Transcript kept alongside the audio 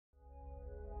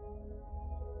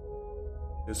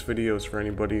This video is for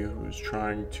anybody who's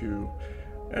trying to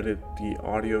edit the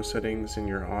audio settings in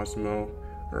your Osmo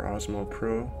or Osmo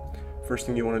Pro. First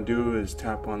thing you want to do is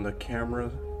tap on the camera,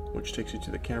 which takes you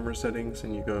to the camera settings,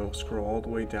 and you go scroll all the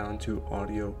way down to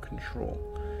audio control.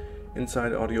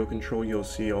 Inside audio control, you'll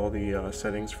see all the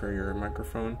settings for your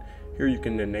microphone. Here you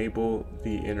can enable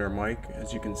the inner mic.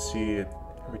 As you can see,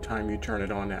 every time you turn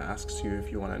it on, it asks you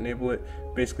if you want to enable it.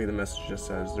 Basically, the message just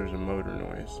says there's a motor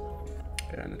noise,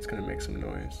 and it's going to make some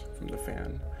noise from the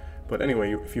fan. But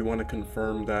anyway, if you want to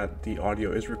confirm that the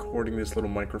audio is recording, this little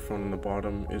microphone on the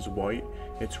bottom is white.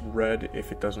 It's red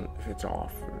if it's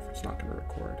off, or if it's not going to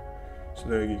record. So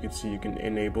there you can see you can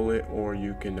enable it, or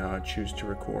you can choose to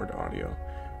record audio.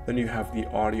 Then you have the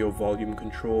audio volume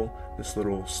control. This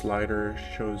little slider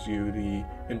shows you the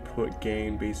input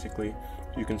gain, basically.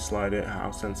 You can slide it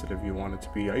how sensitive you want it to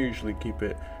be. I usually keep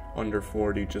it under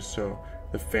 40 just so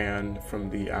the fan from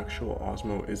the actual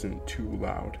Osmo isn't too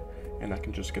loud, and I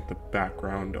can just get the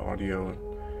background audio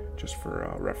just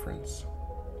for reference.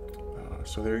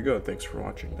 So there you go. Thanks for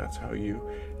watching. That's how you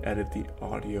edit the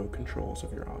audio controls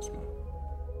of your Osmo.